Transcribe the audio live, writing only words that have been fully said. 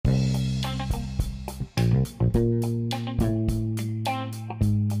G'day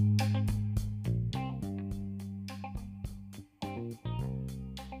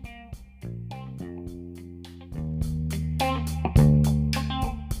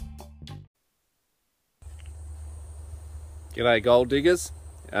gold diggers.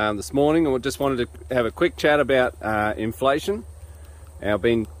 This morning I just wanted to have a quick chat about inflation. Now, I've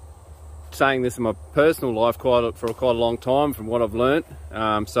been saying this in my personal life for quite a long time from what I've learnt,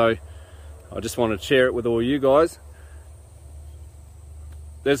 so I just want to share it with all you guys.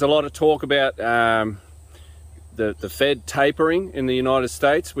 There's a lot of talk about the Fed tapering in the United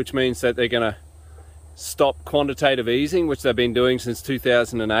States, which means that they're going to stop quantitative easing, which they've been doing since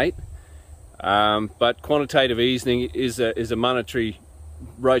 2008. But quantitative easing is a monetary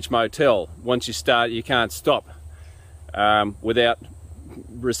roach motel. Once you start, you can't stop without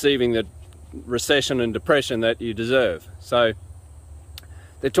receiving the recession and depression that you deserve. So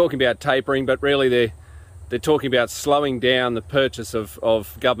they're talking about tapering, but really they're talking about slowing down the purchase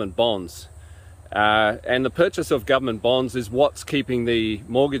of government bonds. And the purchase of government bonds is what's keeping the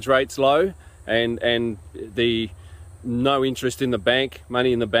mortgage rates low and the no interest in the bank,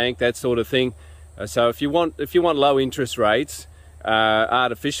 money in the bank, that sort of thing. So if you want low interest rates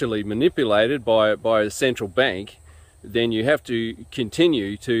artificially manipulated by the central bank, then you have to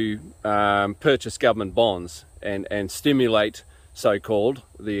continue to purchase government bonds and stimulate, so-called,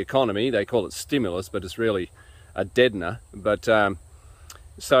 the economy. They call it stimulus, but it's really a deadener. But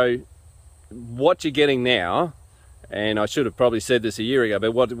so what you're getting now, and I should have probably said this a year ago,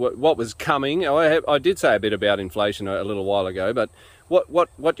 but what was coming, I did say a bit about inflation a little while ago, but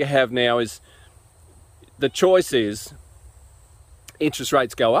what you have now is, the choice is interest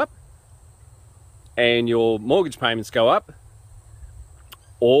rates go up and your mortgage payments go up,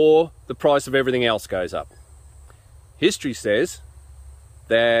 or the price of everything else goes up. History says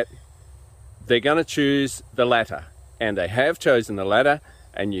that they're going to choose the latter, and they have chosen the latter,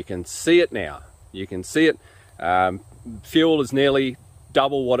 and you can see it now. You can see it. Fuel is nearly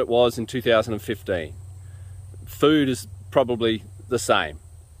double what it was in 2015. Food is probably the same,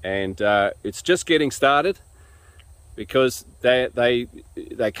 and it's just getting started, because they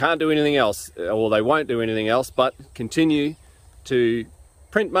can't do anything else, or they won't do anything else but continue to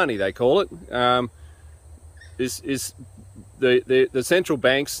print money, they call it. Is the central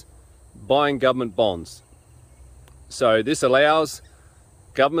banks buying government bonds. So this allows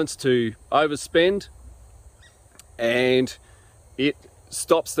governments to overspend, and it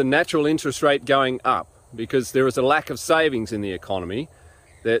stops the natural interest rate going up, because there is a lack of savings in the economy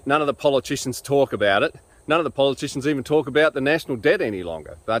that none of the politicians talk about it. None of the politicians even talk about the national debt any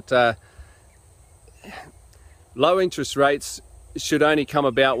longer. But low interest rates should only come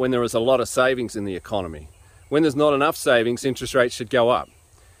about when there is a lot of savings in the economy. When there's not enough savings, interest rates should go up.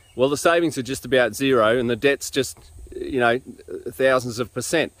 Well, the savings are just about zero, and the debt's just, thousands of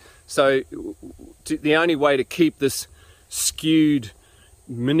percent. So the only way to keep this skewed,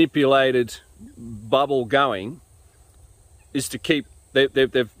 manipulated bubble going is to keep,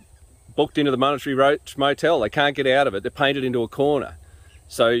 they've booked into the monetary roach motel. They can't get out of it. They're painted into a corner.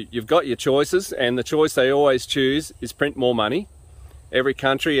 So you've got your choices, and the choice they always choose is print more money. Every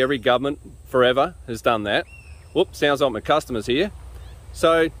country, every government forever has done that. Whoops, sounds like my customers here.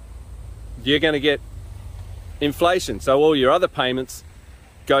 So you're going to get inflation. So all your other payments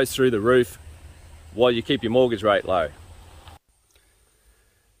goes through the roof while you keep your mortgage rate low.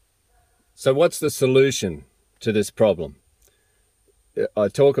 So what's the solution to this problem? I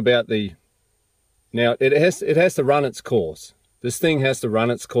talk about now it has to run its course. This thing has to run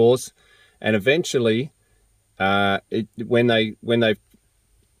its course, and eventually when they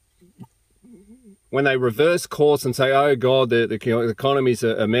reverse course and say, oh God, the economy's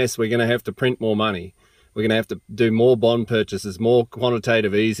a mess, we're going to have to print more money. We're going to have to do more bond purchases, more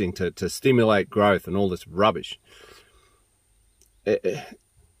quantitative easing to stimulate growth and all this rubbish.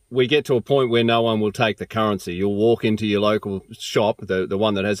 We get to a point where no one will take the currency. You'll walk into your local shop, the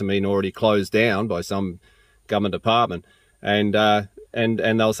one that hasn't been already closed down by some government department, and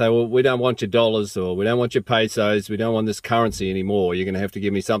they'll say, well, we don't want your dollars, or we don't want your pesos, we don't want this currency anymore. You're going to have to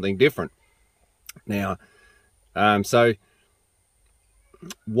give me something different. Now, so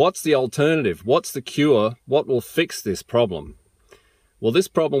what's the alternative? What's the cure? What will fix this problem? Well, this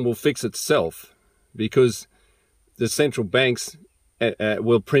problem will fix itself, because the central banks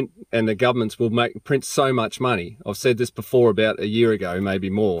will print, and the governments will print so much money. I've said this before, about a year ago, maybe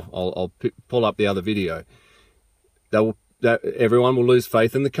more. I'll pull up the other video. Everyone will lose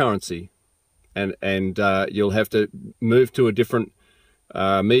faith in the currency, and you'll have to move to a different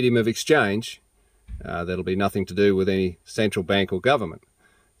medium of exchange. That'll be nothing to do with any central bank or government.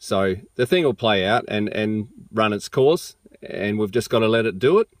 So the thing will play out and run its course, and we've just got to let it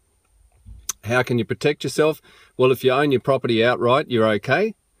do it. How can you protect yourself? Well, if you own your property outright, you're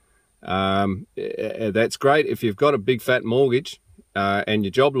okay. That's great. If you've got a big fat mortgage and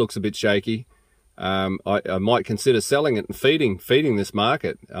your job looks a bit shaky, I might consider selling it and feeding this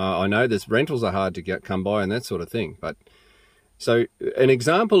market. I know there's rentals are hard to come by and that sort of thing. But so an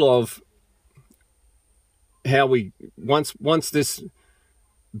example of how we once this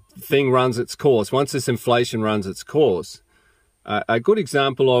thing runs its course, once this inflation runs its course, a good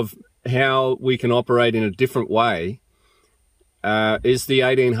example of how we can operate in a different way is the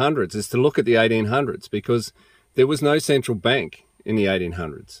 1800s, is to look at the 1800s, because there was no central bank in the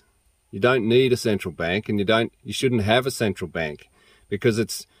 1800s. You don't need a central bank, and you shouldn't have a central bank, because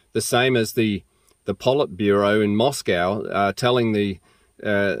it's the same as the Politburo in Moscow telling the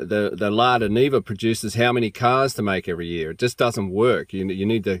Lada Niva producers how many cars to make every year. It just doesn't work. You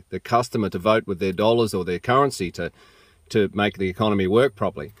need the customer to vote with their dollars or their currency to make the economy work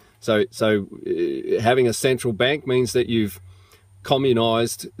properly. So having a central bank means that you've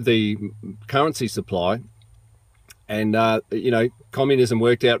communized the currency supply, and communism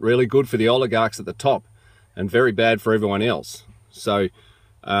worked out really good for the oligarchs at the top and very bad for everyone else. So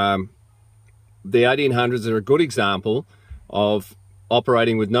the 1800s are a good example of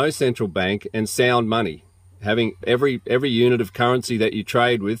operating with no central bank and sound money, having every unit of currency that you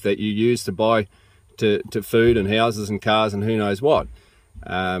trade with, that you use to buy to food and houses and cars and who knows what,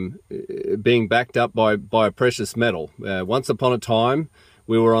 being backed up by a precious metal. Once upon a time,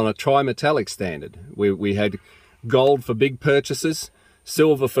 we were on a trimetallic standard. We had gold for big purchases,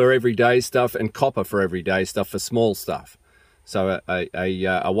 silver for everyday stuff, and copper for everyday stuff for small stuff. So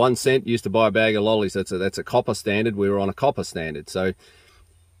a 1 cent used to buy a bag of lollies. That's a copper standard. We were on a copper standard. So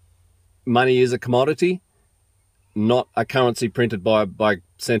money is a commodity, not a currency printed by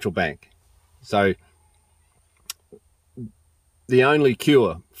central bank. So the only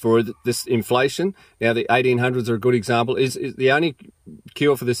cure for this inflation, now the 1800s are a good example, is the only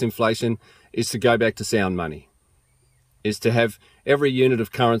cure for this inflation is to go back to sound money, is to have every unit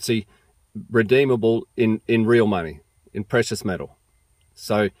of currency redeemable in real money, in precious metal.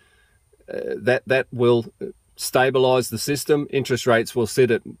 So that will stabilize the system. Interest rates will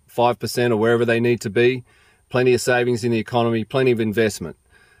sit at 5% or wherever they need to be. Plenty of savings in the economy, plenty of investment.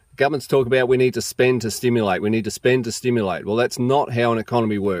 Governments talk about we need to spend to stimulate. We need to spend to stimulate. Well, that's not how an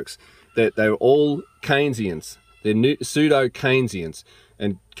economy works. They're all Keynesians. They're pseudo-Keynesians.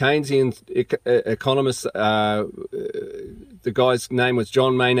 And Keynesian economists, the guy's name was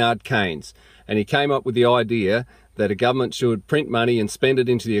John Maynard Keynes. And he came up with the idea that a government should print money and spend it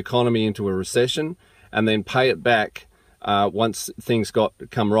into the economy into a recession, and then pay it back once things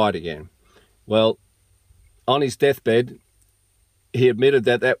come right again. Well, on his deathbed, he admitted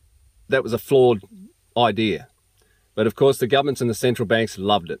that was a flawed idea. But of course, the governments and the central banks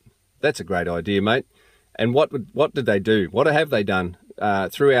loved it. That's a great idea, mate. And what did they do? What have they done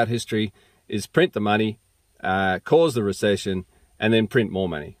throughout history is print the money, cause the recession, and then print more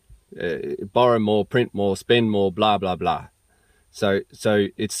money. Borrow more, print more, spend more, blah, blah, blah. So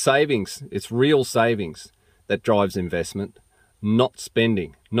it's savings, it's real savings that drives investment, not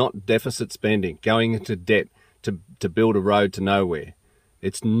spending, not deficit spending, going into debt to build a road to nowhere.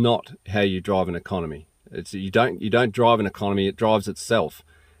 It's not how you drive an economy. You don't drive an economy, it drives itself.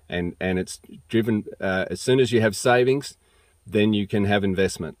 And it's driven, as soon as you have savings, then you can have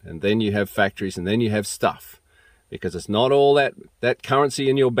investment, and then you have factories, and then you have stuff. Because it's not all that currency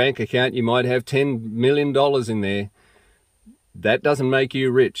in your bank account. You might have $10 million in there. That doesn't make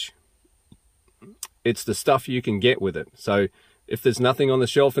you rich. It's the stuff you can get with it. So if there's nothing on the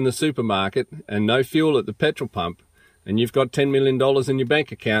shelf in the supermarket and no fuel at the petrol pump, and you've got $10 million in your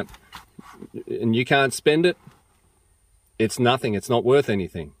bank account and you can't spend it, it's nothing. It's not worth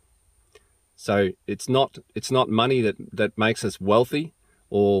anything. So it's not money that makes us wealthy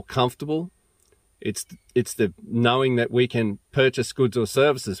or comfortable. It's the knowing that we can purchase goods or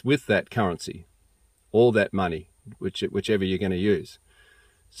services with that currency, or that money, whichever you're going to use.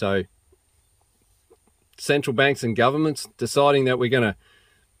 So central banks and governments deciding that we're going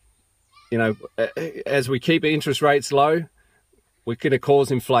to, as we keep interest rates low, we're going to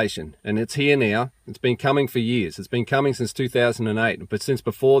cause inflation. And it's here now. It's been coming for years. It's been coming since 2008. But since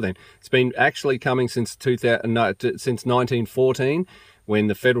before then, it's been actually coming since 1914, when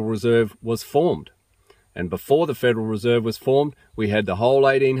the Federal Reserve was formed. And before the Federal Reserve was formed, we had the whole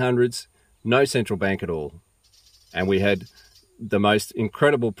 1800s, no central bank at all. And we had the most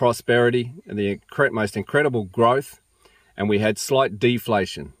incredible prosperity and the most incredible growth and we had slight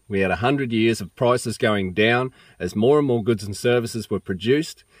deflation. We had 100 years of prices going down as more and more goods and services were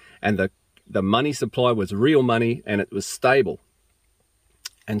produced, and the money supply was real money, and it was stable.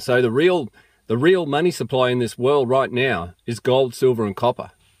 And so the real money supply in this world right now is gold, silver, and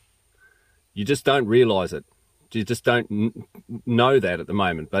copper. You just don't realize it. You just don't know that at the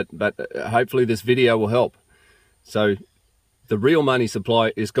moment, but hopefully this video will help. So the real money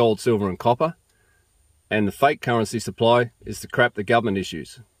supply is gold, silver, and copper, and the fake currency supply is the crap the government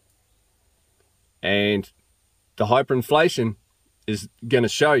issues. And the hyperinflation is going to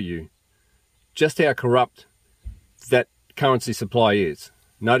show you just how corrupt that currency supply is.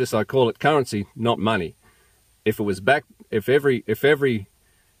 Notice I call it currency, not money. If it was back, if every you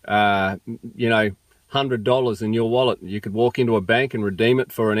know, $100 in your wallet, you could walk into a bank and redeem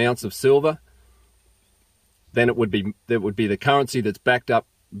it for an ounce of silver, then it would be the currency that's backed up,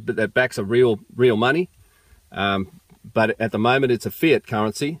 that backs a real money. But at the moment, it's a fiat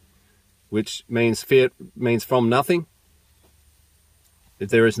currency, which means fiat means from nothing. If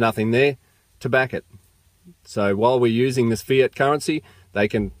there is nothing there to back it. So while we're using this fiat currency, they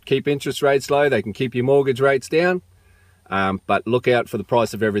can keep interest rates low, they can keep your mortgage rates down, but look out for the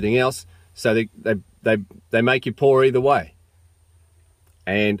price of everything else. So they make you poor either way.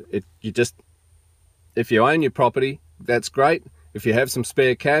 And if you own your property, that's great. If you have some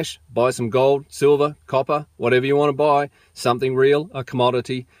spare cash, buy some gold, silver, copper, whatever you want to buy, something real, a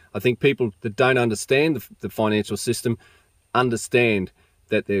commodity. I think people that don't understand the financial system understand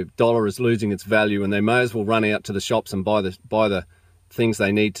that their dollar is losing its value, and they may as well run out to the shops and buy the things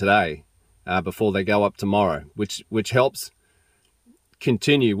they need today before they go up tomorrow, which helps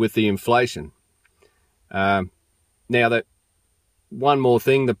continue with the inflation. Now, that one more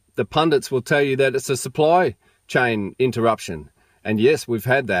thing, the pundits will tell you that it's a supply chain interruption, and yes, we've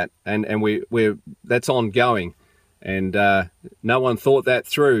had that, and that's ongoing, and no one thought that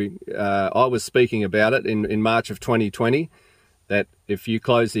through. I was speaking about it in March of 2020, that if you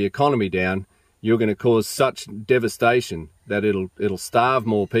close the economy down, you're going to cause such devastation that it'll starve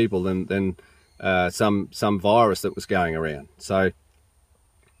more people than some virus that was going around. So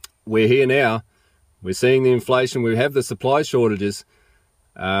we're here now. We're seeing the inflation. We have the supply shortages,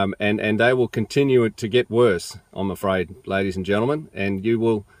 and they will continue to get worse, I'm afraid, ladies and gentlemen. And you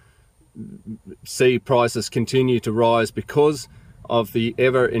will see prices continue to rise because of the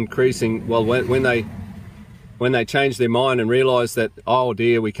ever increasing. Well, when they changed their mind and realised that, oh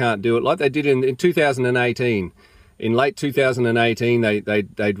dear, we can't do it, like they did in 2018. In late 2018,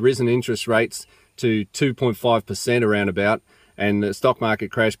 they'd risen interest rates to 2.5% around about, and the stock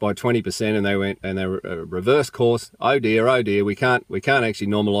market crashed by 20%, and they reverse course. Oh dear, we can't actually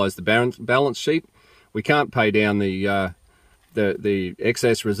normalise the balance sheet. We can't pay down the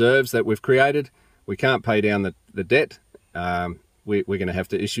excess reserves that we've created. We can't pay down the debt. We're going to have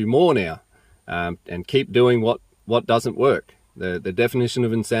to issue more now. And keep doing what doesn't work, the definition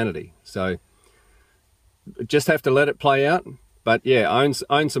of insanity. So just have to let it play out. But yeah,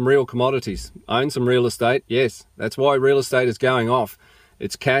 own some real commodities, own some real estate. Yes, that's why real estate is going off.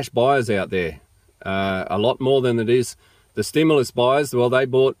 It's cash buyers out there, a lot more than it is the stimulus buyers. Well, they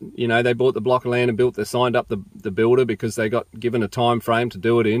bought the block of land and they signed up the builder because they got given a time frame to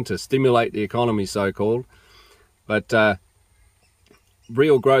do it in to stimulate the economy, so-called. But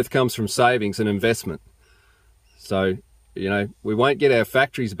real growth comes from savings and investment. So, we won't get our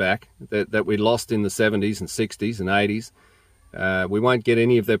factories back that we lost in the 70s and 60s and 80s. We won't get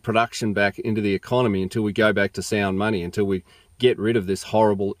any of their production back into the economy until we go back to sound money, until we get rid of this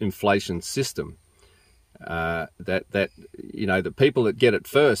horrible inflation system. The people that get it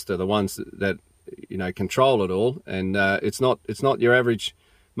first are the ones that control it all, and it's not your average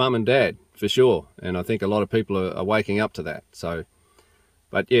mum and dad, for sure. And I think a lot of people are waking up to that. So,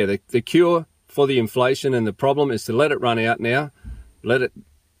 but yeah, the cure for the inflation and the problem is to let it run out now, let it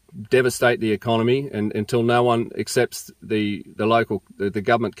devastate the economy, and until no one accepts the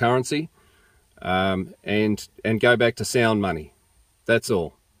government currency, and go back to sound money. That's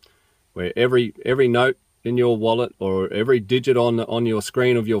all. Where every note in your wallet or every digit on your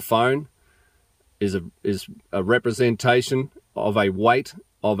screen of your phone is a representation of a weight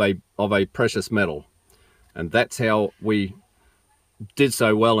of a precious metal. And that's how we did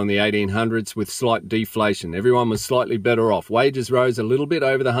so well in the 1800s with slight deflation. Everyone was slightly better off. Wages rose a little bit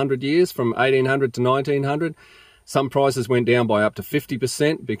over the 100 years from 1800 to 1900. Some prices went down by up to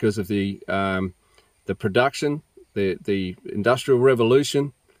 50% because of the production, the industrial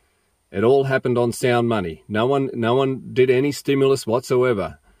revolution. It all happened on sound money. No one did any stimulus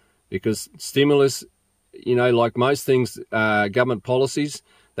whatsoever, because stimulus, like most things, government policies,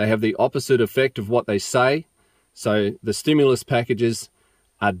 they have the opposite effect of what they say. So the stimulus packages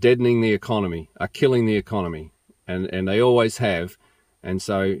are deadening the economy, are killing the economy, and they always have. And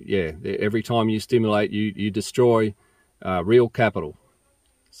so, yeah, every time you stimulate, you destroy real capital.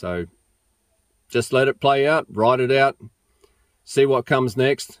 So just let it play out, ride it out, see what comes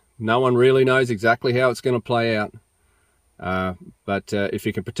next. No one really knows exactly how it's going to play out. But if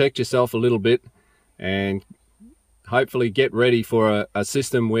you can protect yourself a little bit and hopefully get ready for a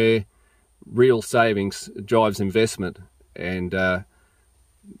system where real savings drives investment, and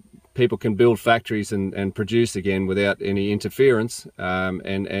people can build factories and produce again without any interference,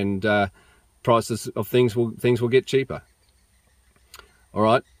 and prices of things will get cheaper. All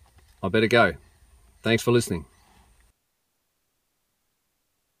right, I better go. Thanks for listening.